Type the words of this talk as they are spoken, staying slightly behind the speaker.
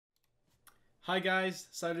Hi guys,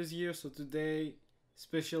 SILERZZ here. So today,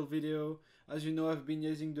 special video. As you know, I've been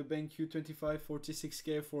using the BenQ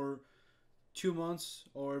 2546k for 2 months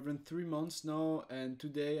or even 3 months now, and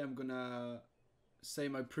today I'm gonna say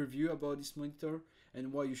my preview about this monitor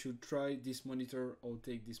and why you should try this monitor or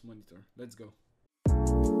take this monitor. Let's go.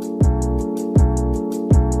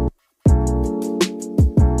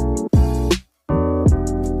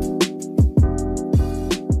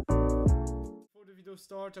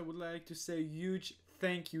 Start, I would like to say a huge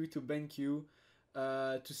thank you to BenQ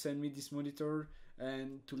to send me this monitor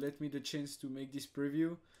and to let me the chance to make this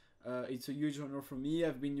preview. It's a huge honor for me.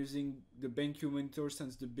 I've been using the BenQ monitor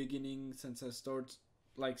since the beginning, since I start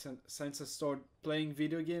playing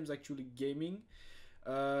video games, actually gaming.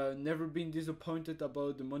 Never been disappointed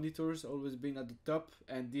about the monitors, always been at the top,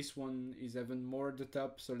 and this one is even more at the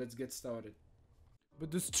top, so let's get started. But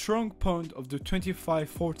the strong point of the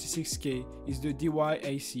 2546k is the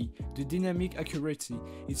DYAC, the dynamic accuracy.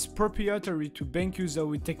 It's proprietary to BenQ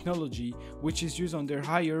Zowie technology, which is used on their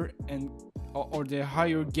higher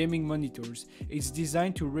gaming monitors. It's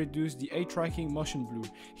designed to reduce the eye tracking motion blur.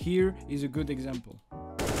 Here is a good example.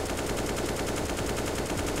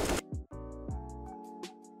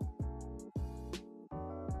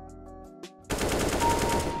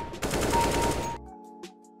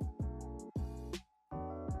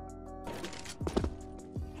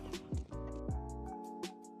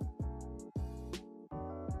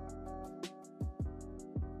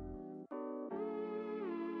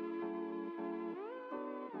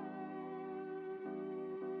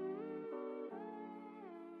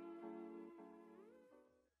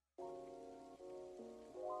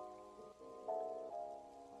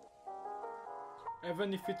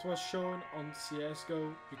 Even if it was shown on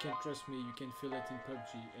CSGO, you can trust me, you can feel it in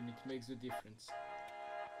PUBG, and it makes the difference.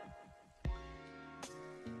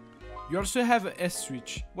 You also have a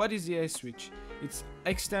S-switch. What is the S-switch? It's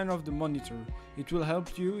extend of the monitor. It will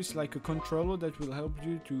help you, it's like a controller that will help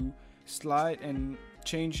you to slide and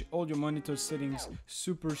change all your monitor settings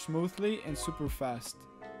super smoothly and super fast.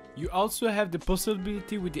 You also have the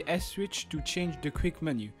possibility with the S-switch to change the quick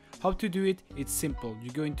menu. How to do it? It's simple.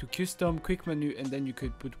 You go into custom quick menu and then you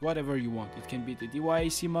could put whatever you want. It can be the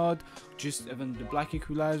DYAC mode, just even the black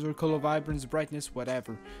equalizer, color vibrance, brightness,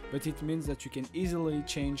 whatever. But it means that you can easily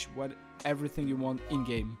change everything you want in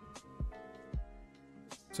game.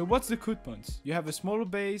 So what's the good points? You have a smaller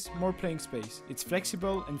base, more playing space. It's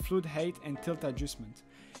flexible and fluid height and tilt adjustment.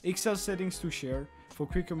 XL settings to share for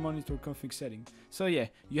quicker monitor config setting. So yeah,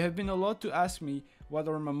 you have been a lot to ask me what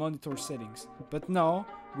are my monitor settings. But now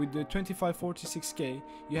with the 2546k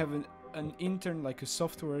you have an intern, like a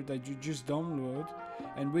software that you just download,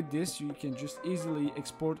 and with this you can just easily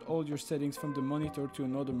export all your settings from the monitor to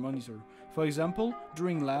another monitor. For example,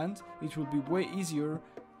 during LAN it will be way easier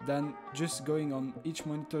than just going on each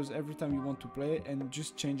monitors every time you want to play and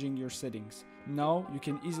just changing your settings. Now you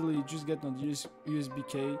can easily just get on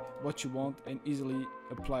USB-K what you want and easily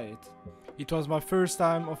apply it. It was my first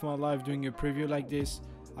time of my life doing a preview like this.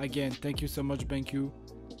 Again, thank you so much BenQ,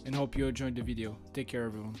 and hope you enjoyed the video. Take care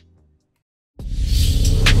everyone.